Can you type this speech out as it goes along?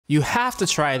You have to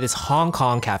try this Hong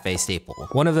Kong cafe staple,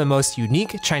 one of the most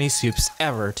unique Chinese soups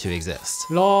ever to exist.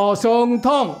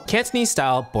 Cantonese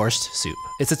style borscht soup.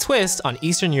 It's a twist on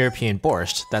Eastern European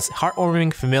borscht that's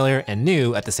heartwarming, familiar, and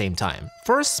new at the same time.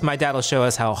 First, my dad will show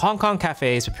us how Hong Kong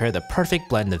cafes prepare the perfect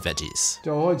blend of veggies.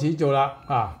 就開始做啦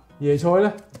啊！椰菜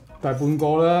咧，大半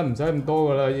個啦，唔使咁多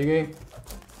噶啦，已經。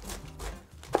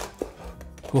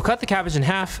We'll cut the cabbage in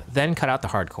half, then cut out the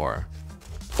hard core.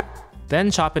 Then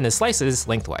chop into slices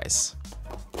lengthwise.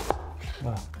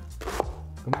 啊，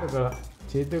咁得噶啦，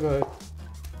切得佢。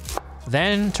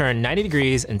Then turn 90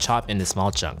 degrees and chop into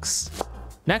small chunks.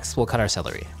 Next, we'll cut our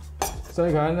celery. 西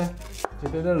芹咧，切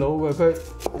到啲老嘅佢，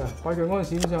擺佢安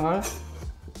線上下啦。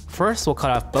First, we'll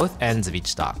cut off both ends of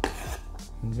each stalk.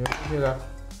 唔知咩啦，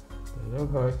除咗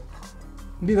佢，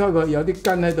搣開佢有啲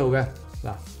根喺度嘅，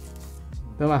嗱，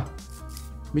得嘛？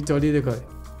搣咗呢啲佢，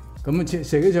咁切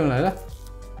食起上嚟咧，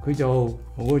佢就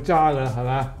冇渣噶啦，係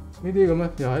嘛？呢啲咁樣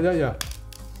又係一樣，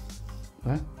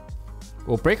啊。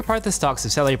We'll break apart the stalks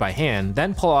of celery by hand,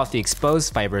 then pull off the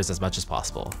exposed fibers as much as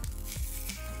possible.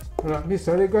 好啦，搣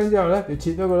晒啲根之後咧，就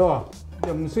切咗佢咯喎，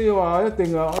又唔需要話一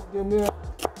定啊要咩，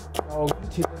就咁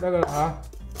切就得噶啦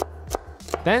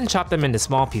嚇。Then chop them into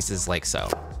small pieces like so.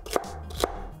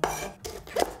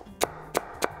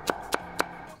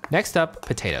 Next up,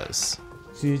 potatoes.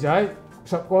 薯仔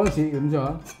濕乾豉咁上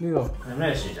下，呢度係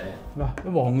咩薯仔？嗱，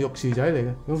啲黃肉薯仔嚟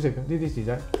嘅，好食嘅呢啲薯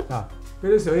仔。嗱，俾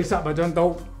啲水濕下張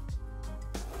刀，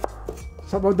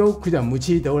濕咗刀佢就唔會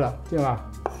黐到啦，即係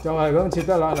話就係咁切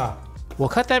得啦嗱。We'll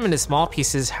cut them into small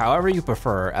pieces however you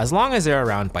prefer, as long as they're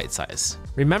around bite size.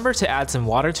 Remember to add some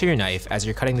water to your knife as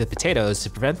you're cutting the potatoes to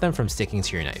prevent them from sticking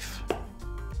to your knife.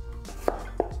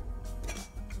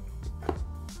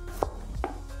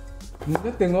 唔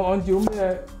一定我按照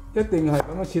咩，一定係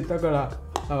咁樣切得㗎啦，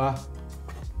係嘛？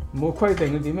冇規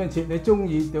定佢點樣切，你中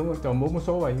意點就冇乜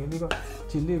所謂嘅呢個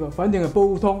切呢個，反正係煲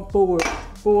湯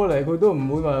煲嚟佢都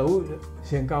唔會話好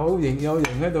成嚿好型有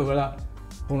型喺度㗎啦。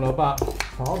紅蘿蔔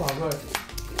刨佢。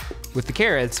With the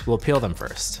carrots, we'll peel them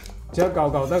first. 切一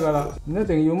嚿得㗎啦，唔一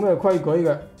定要咩規矩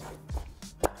嘅。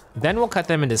Then we'll cut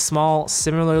them into small,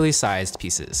 similarly sized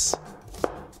pieces.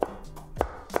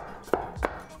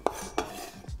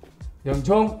 洋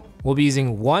葱 We'll be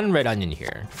using one red onion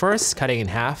here. First, cutting in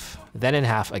half, then in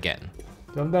half again.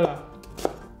 就咁得啦。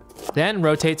Then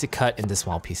rotate to cut into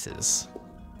small pieces.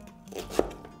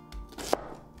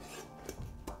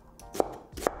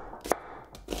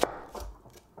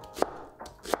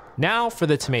 Now for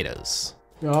the tomatoes.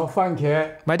 有番茄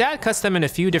My dad cuts them in a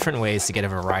few different ways to get a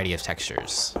variety of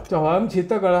textures. 就係咁切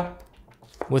得㗎啦。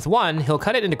With one, he'll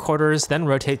cut it into quarters, then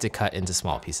rotate to cut into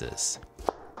small pieces.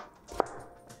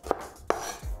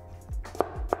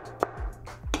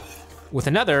 With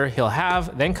another, he'll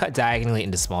halve, then cut diagonally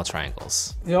into small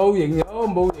triangles. 有型有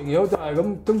冇型有就係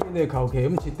咁，中意你求其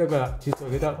咁切得㗎啦，切碎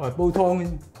佢得，煲湯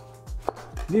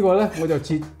呢個咧我就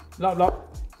切粒粒。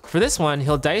For this one,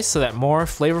 he'll dice so that more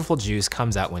flavorful juice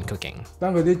comes out when cooking.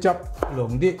 等佢啲汁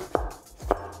濃啲。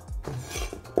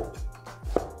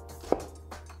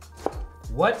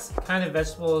What kind of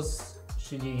vegetables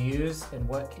should you use and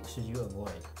what should you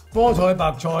avoid? 菠菜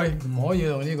白菜唔可以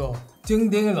用呢個。經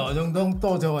典嘅羅宋湯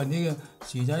多數係呢個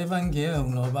薯仔、番茄、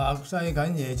紅蘿蔔、西芹、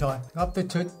椰菜，噏得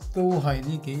出都係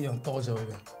呢幾樣多數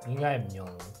嘅。點解唔用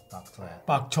白菜啊？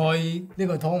白菜呢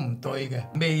個湯唔對嘅，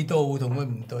味道同佢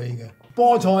唔對嘅。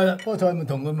菠菜啦，菠菜咪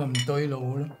同佢咪唔對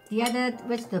路咯。The other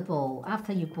vegetable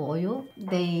after you boil,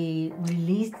 they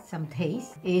release some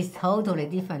taste. Is totally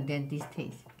different than this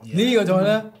taste. 呢個菜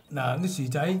咧，嗱啲薯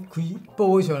仔佢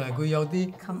煲起上嚟，佢有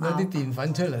啲澱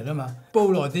粉出嚟啦嘛，煲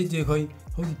耐啲至佢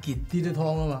好似結啲啲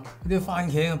湯啊嘛，啲番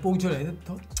茄啊煲出嚟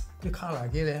啲卡拿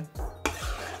幾靚。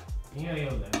點解要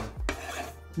兩？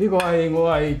呢個係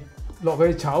我係落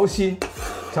去炒鮮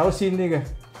啲嘅，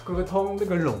佢個湯呢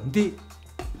個濃啲，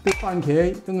啲番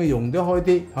茄等佢溶得開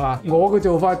啲，係嘛？我嘅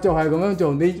做法就係咁樣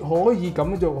做，你可以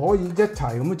咁樣做，可以一齊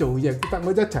咁樣做嘅，得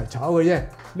我一齊炒嘅啫。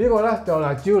呢個咧就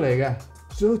辣椒嚟嘅。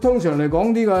通常嚟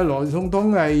講，呢個羅宋湯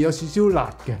係有少少辣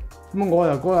嘅，咁我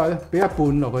就嗰日咧俾一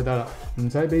半落去得啦，唔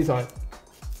使俾晒。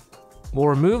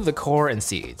We'll remove the core and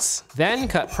seeds, then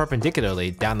cut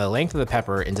perpendicularly down the length of the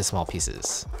pepper into small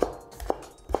pieces.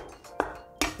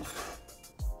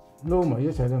 撈埋一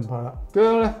齊就唔怕啦。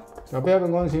薑咧就俾一個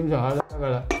安閃上下得㗎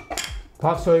啦，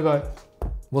拍碎佢。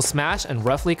We'll smash and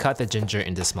roughly cut the ginger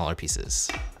into smaller pieces.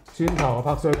 蒜頭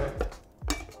拍碎佢。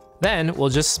Then we'll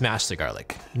just smash the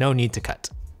garlic. No need to cut.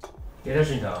 幾多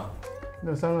蒜頭？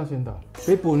呢度生粒蒜頭，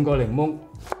俾半個檸檬，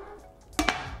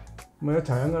咪一齊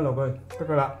咁樣落去得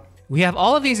㗎啦。We have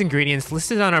all of these ingredients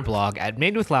listed on our blog at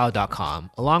madewithlao.com,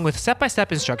 along with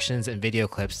step-by-step instructions and video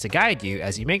clips to guide you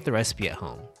as you make the recipe at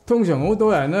home. 通常好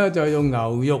多人咧就用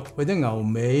牛肉或者牛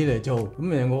尾嚟做，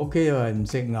咁我屋企又係唔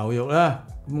食牛肉啦，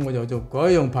咁我就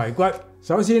改用排骨。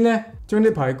首先咧，將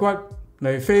啲排骨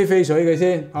嚟飛水嘅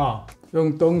先，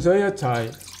用凍水一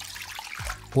齊。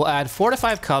We'll add 4 to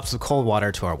 5 cups of cold water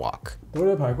to our wok. 倒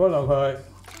啲排骨落去。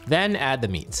Then add the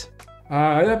meat.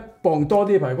 一磅多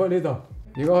啲排骨呢度。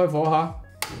而家開火下。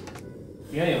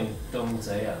點解用凍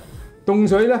水啊？凍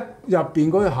水咧入邊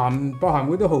嗰啲包含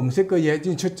嗰啲紅色嘅嘢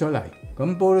先出咗嚟，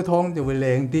咁煲啲湯就會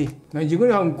靚啲。嗱，如果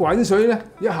你用滾水咧，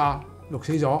一下淥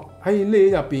死咗，喺呢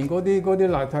入邊嗰啲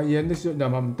邋遢嘢啲就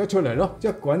唔得出嚟咯。一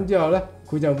滾之後咧，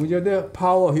佢就會有啲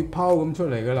泡血泡咁出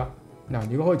嚟噶啦。嗱，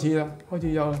如果開始啦，開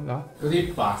始有啦嗱，嗰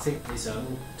啲白色你想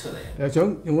出嚟？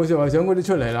想用我就話想嗰啲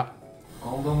出嚟啦。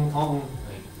廣東湯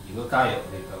如果加油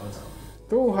你咁就。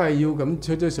都係要咁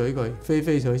出咗水佢，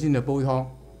飛水先至煲湯。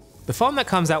The foam that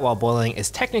comes out while boiling is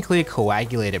technically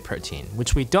coagulated protein,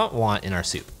 which we don't want in our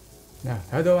soup. 嗱，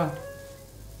睇到啊，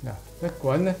嗱一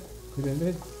滾咧，佢哋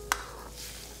啲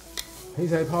起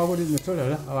晒泡嗰啲就出嚟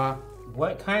啦，係嘛？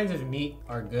 What kinds of meat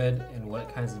are good and what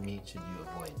kinds of meat should you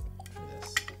avoid for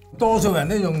this? 多數人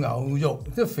都用牛肉，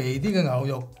即係肥啲嘅牛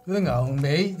肉，嗰啲牛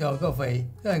尾又夠肥，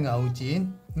即係牛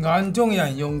展。眼中有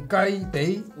人用雞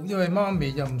髀，因為媽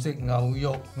咪就唔食牛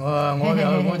肉，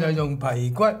我就用排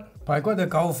骨，排骨就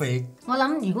夠肥。我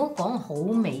諗如果講好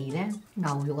味咧，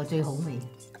牛肉係最好味。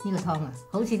呢個湯啊，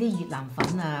好似啲越南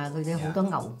粉啊，佢哋好多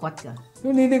牛骨㗎。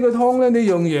咁呢啲個湯咧，你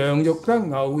用羊肉得、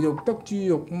牛肉得、豬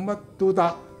肉乜都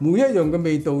得，每一樣嘅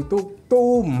味道都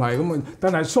唔係咁啊。但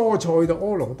係蔬菜就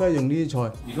阿羅都係用呢啲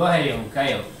菜。如果係用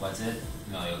雞肉或者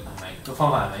牛肉，係咪個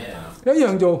方法係咪一樣啊？一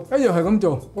樣做，一樣係咁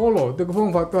做。阿羅嘅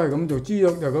方法都係咁做，豬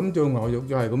肉就咁做，牛肉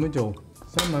就係咁樣做。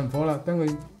閂慢火啦，等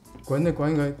佢滾一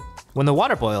滾佢。When the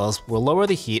water boils, we'll lower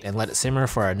the heat and let it simmer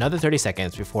for another 30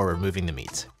 seconds before removing the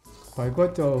meat. 排骨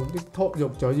就啲托肉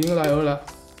就已經拉好啦，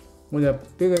我就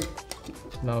俾佢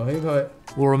留起佢。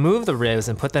We'll remove the ribs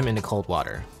and put them into cold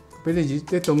water. 俾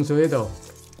啲凍水喺度，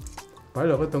擺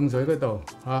落個凍水嗰度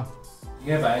嚇。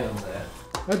點解擺喺凍水啊？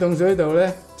喺凍水度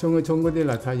咧，沖嗰啲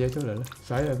邋遢嘢出嚟啦，洗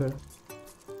下佢。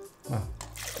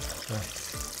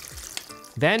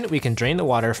Then we can drain the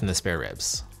water from the spare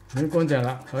ribs. 已經乾淨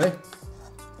啦，係咪？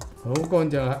好乾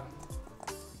淨啦。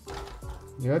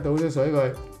而家倒咗水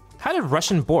佢。How did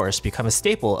Russian borscht become a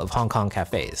staple of Hong Kong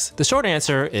cafes? The short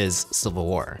answer is Civil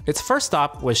War. Its first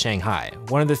stop was Shanghai,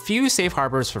 one of the few safe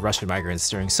harbors for Russian migrants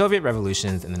during Soviet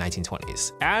revolutions in the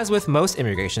 1920s. As with most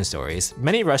immigration stories,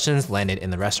 many Russians landed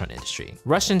in the restaurant industry.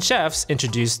 Russian chefs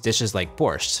introduced dishes like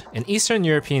borscht, an Eastern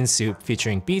European soup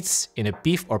featuring beets in a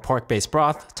beef or pork-based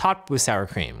broth topped with sour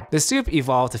cream. The soup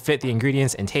evolved to fit the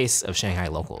ingredients and tastes of Shanghai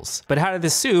locals. But how did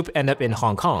this soup end up in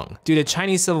Hong Kong? Due to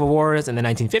Chinese civil wars in the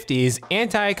 1950s,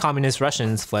 anti-communist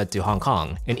Russians fled to Hong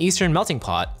Kong, an Eastern melting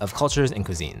pot of cultures and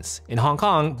cuisines. In Hong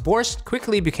Kong, borscht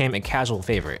quickly became a casual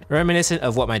favorite, reminiscent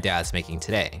of what my dad's making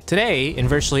today. Today, in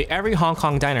virtually every Hong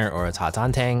Kong diner or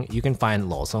tang, you can find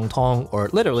lo song tong, or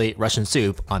literally Russian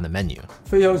soup, on the menu.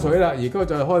 飛好水啦，而家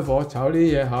就開火炒呢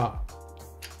啲嘢嚇。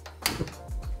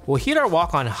We'll heat our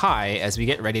wok on high as we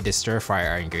get ready to stir fry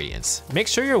our ingredients. Make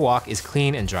sure your wok is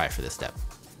clean and dry for this step.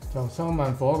 就收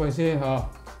慢火佢先嚇。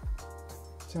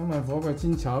收埋火佢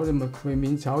先炒，你咪避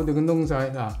免炒到佢燶晒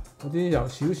嗱，嗰啲油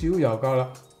少少油夠啦。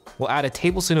We'll add a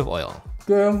tablespoon of oil.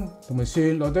 薑同埋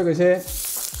蒜落咗佢先，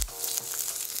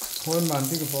開慢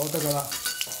啲嘅火得㗎啦。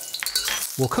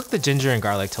We'll cook the ginger and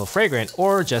garlic till fragrant,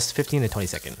 or just 15 to 20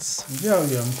 seconds. 然之後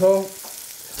洋葱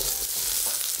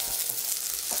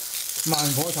慢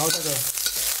火炒得㗎，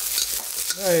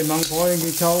因為猛火你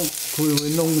抽佢會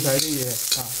燶晒啲嘢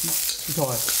啊啲菜，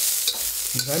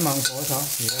唔使猛火炒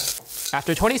而家。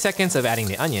After 20 seconds of adding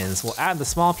the onions, we'll add the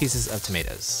small pieces of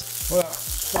tomatoes. 好啦，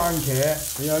番茄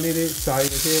俾咗呢啲細嘅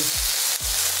先。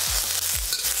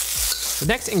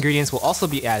The next ingredients will also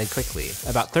be added quickly,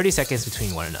 about 30 seconds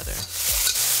between one another.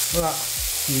 好啦，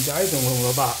薯仔同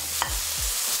紅蘿蔔。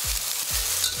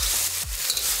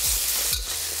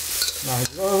嗱，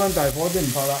如果開翻大火啲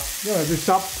唔怕啦，因為佢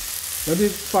濕，有啲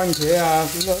番茄啊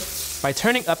點解？ By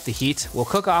turning up the heat, we'll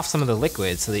cook off some of the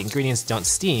liquid so the ingredients don't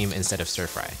steam instead of stir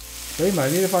fry. 俾埋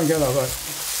呢啲番茄落去。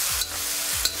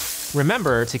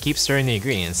Remember to keep stirring the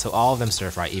ingredients so all of them stir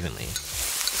fry evenly.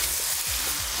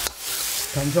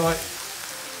 芹菜，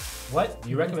 What do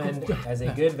you recommend as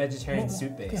a good vegetarian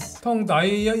soup base? 湯底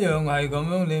一樣係咁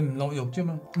樣，你唔落肉啫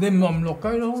嘛，你唔落雞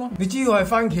撈咯。你知道係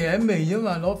番茄味啫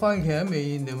嘛，攞番茄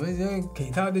味同埋啲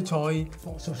其他啲菜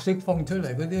熟悉放出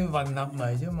嚟嗰啲混合味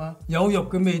啫嘛。有肉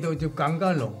嘅味道就更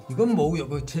加濃，如果冇肉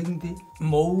就清啲，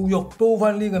冇肉煲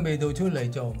翻呢個味道出嚟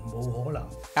就冇可能。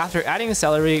After adding the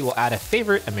celery, we'll add a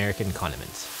favorite American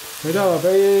condiment. 你睇我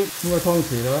俾呢個湯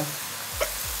匙啦，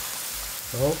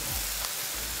好。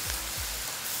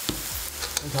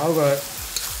 炒佢。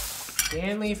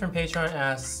 Stanley from Patreon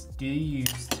asks, do you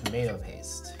use tomato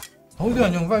paste? 好多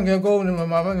人用番茄膏，你咪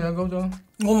買番茄膏咗。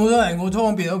我冇得係我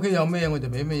方便，屋企有咩我就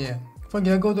俾咩嘢。番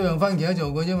茄膏都用番茄做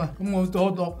嘅啫嘛。咁我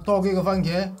多幾個番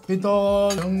茄，俾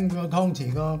多2個湯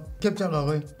匙個茄汁落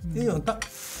去，呢樣得。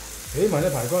俾埋啲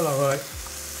排骨落去。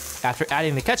 After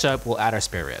adding the ketchup, we'll add our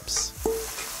spare ribs.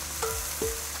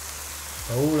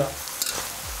 好啦。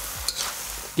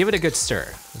 Give it a good stir.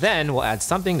 Then we'll add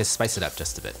something to spice it up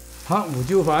just a bit. 黑胡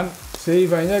椒粉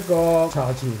1/4個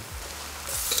茶匙，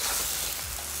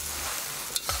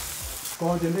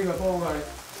蓋住呢個煲佢。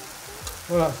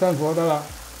好啦，閂火得啦。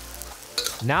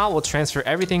Now we'll transfer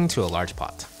everything to a large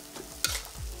pot.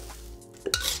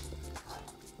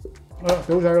 好啦，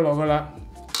倒晒佢落去啦。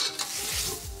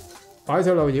擺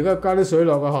晒落，而家加啲水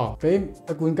落個殼，俾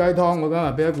一罐雞湯，我梗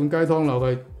係俾一罐雞湯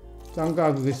落去，增加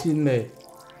佢嘅鮮味。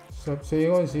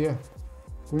 14安士啊！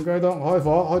罐雞湯開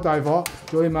火，開大火，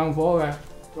最猛火嘅，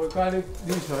再加啲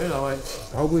水落去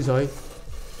，9杯水。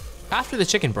After the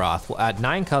chicken broth, we'll add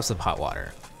 9 cups of hot water.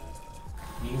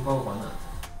 已經煲滾啦。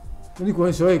嗰啲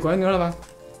滾水係滾㗎啦嘛，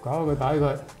搞佢打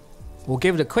佢。We'll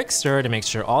give it a quick stir to make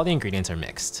sure all the ingredients are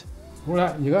mixed. 好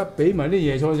啦，而家俾埋啲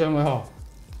椰菜上去嗬。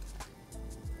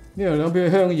呢度2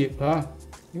片香葉嚇，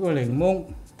呢個檸檬。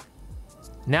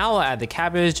Now we'll add the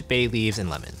cabbage, bay leaves, and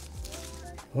lemon.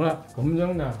 好啦，咁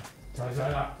樣就齊晒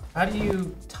啦。 How do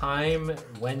you time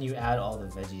when you add all the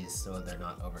veggies so they're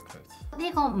not overcooked?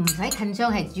 呢個唔使緊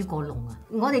張係煮過籠啊！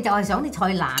我哋就係想啲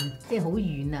菜爛，即係好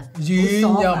軟啊，軟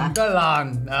又唔得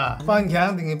爛啊！番茄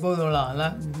肯定要煲到爛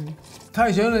啦。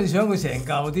太想你想佢成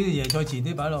嚿啲椰菜遲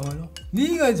啲擺落去咯。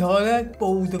呢個菜咧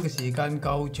煲到嘅時間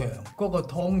夠長，嗰個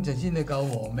湯就先至夠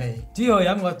和味。只要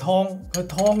飲個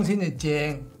湯先至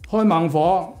正。開猛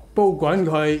火。 煲滾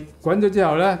佢，滾咗之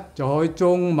後咧就可以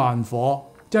中慢火，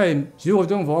即係少個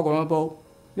鐘火咁樣煲，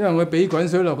因為我俾滾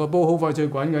水落個煲好快脆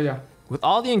滾嘅咋。With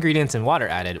all the ingredients and water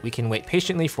added, we can wait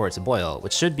patiently for it to boil,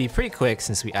 which should be pretty quick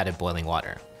since we added boiling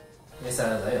water. 你細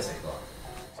路仔有食過？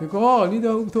食過，呢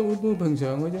都平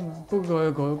常嘅啫嘛。不過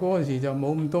嗰陣時就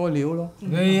冇咁多料咯。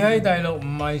你喺大陸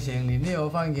唔係成年都有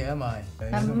番茄賣。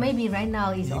Maybe right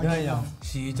now is 而家有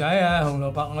薯仔啊、紅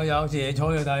蘿蔔我有，椰菜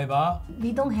又大把。We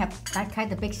don't have that kind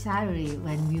of big celery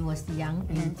when we was young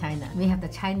in China. We have the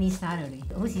Chinese celery，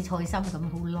 好似菜心咁，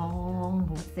好 long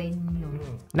好 thin 咁。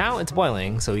Now it's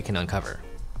boiling, so we can uncover.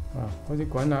 開始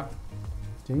滾啦，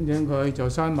整佢就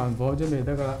閂慢火準備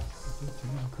得㗎啦。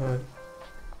整佢。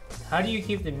 How do you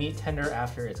keep the meat tender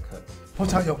after it's cooked? 破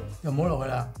拆肉又唔好落去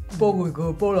啦，煲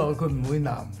佢煲落去佢唔會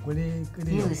腍嗰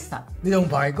啲肉。實。你用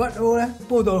排骨煲咧，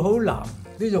煲到好腍，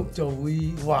啲肉就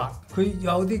會滑，佢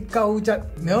有啲膠質。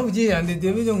你好似人哋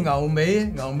點呢種牛尾，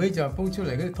牛尾就煲出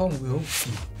嚟嗰啲湯會好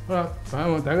甜。好啦，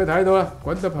大家睇到啦，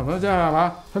滾得嘭嘭聲係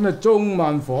嘛？咁就中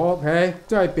慢火 ，OK，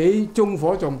 即係比中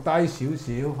火仲低少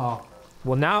少嚇。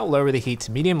We'll now lower the heat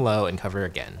to medium-low and cover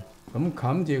again. 咁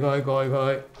冚住佢蓋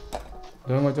佢。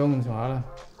 2個鐘咁上下啦，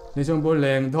你想煲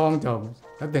靚湯就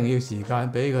一定要時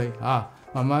間俾佢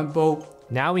慢慢煲。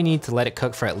Now we need to let it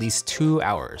cook for at least 2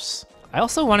 hours. I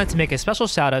also wanted to make a special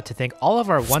shout out to thank all of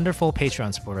our wonderful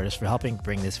Patreon supporters for helping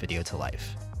bring this video to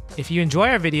life. If you enjoy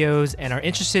our videos and are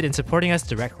interested in supporting us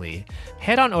directly,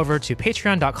 head on over to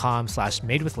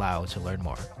patreon.com/madewithlau to learn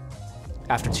more.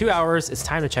 After 2 hours, it's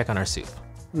time to check on our soup.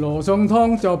 羅宋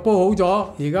湯就煲好咗，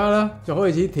而家咧就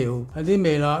開始調係啲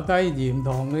味啦，低鹽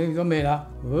糖嘅咁味啦。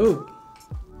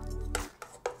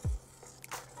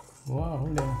哇，好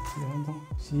靚！涼湯，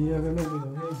試下佢咩味道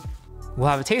先。We'll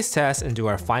have a taste test and do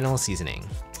our final seasoning.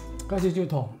 加少少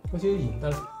糖，加少少鹽得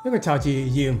啦。一個茶匙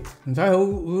鹽，唔使好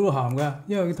鹹㗎，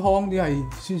因為湯啲係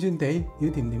酸酸地，要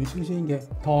甜甜酸酸嘅。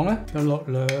糖咧就落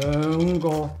2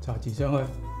個茶匙上去。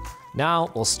Now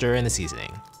we'll stir in the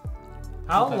seasoning.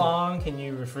 How long can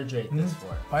you refrigerate this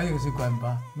for? 擺喺個雪櫃唔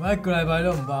怕，擺1個禮拜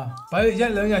都唔怕，擺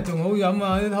1、2日仲好飲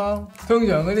啊啲湯。通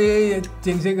常嗰啲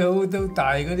正式嘅好都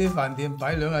大嗰啲飯店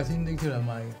擺2日先拎出嚟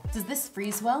賣嘅。Does this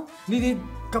freeze well? 呢啲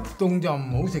急凍就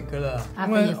唔好食㗎啦，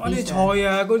因為嗰啲菜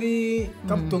啊嗰啲急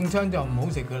凍餐就唔好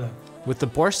食㗎啦。With the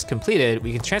borscht completed,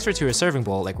 we can transfer to a serving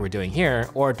bowl like we're doing here,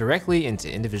 or directly into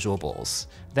individual bowls.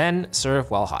 Then serve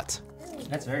while hot.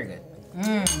 That's very good.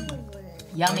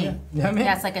 Yummy. Yummy.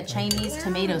 That's like a Chinese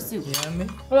tomato soup.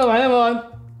 好啦，朋友們，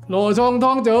羅宋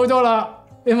湯做好咗啦，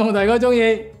希望大家中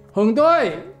意。紅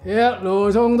隊吃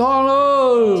羅宋湯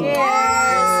咯！ Cheers!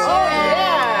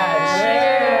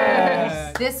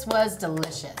 This was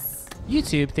delicious.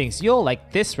 YouTube thinks you'll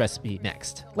like this recipe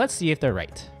next. Let's see if they're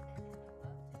right.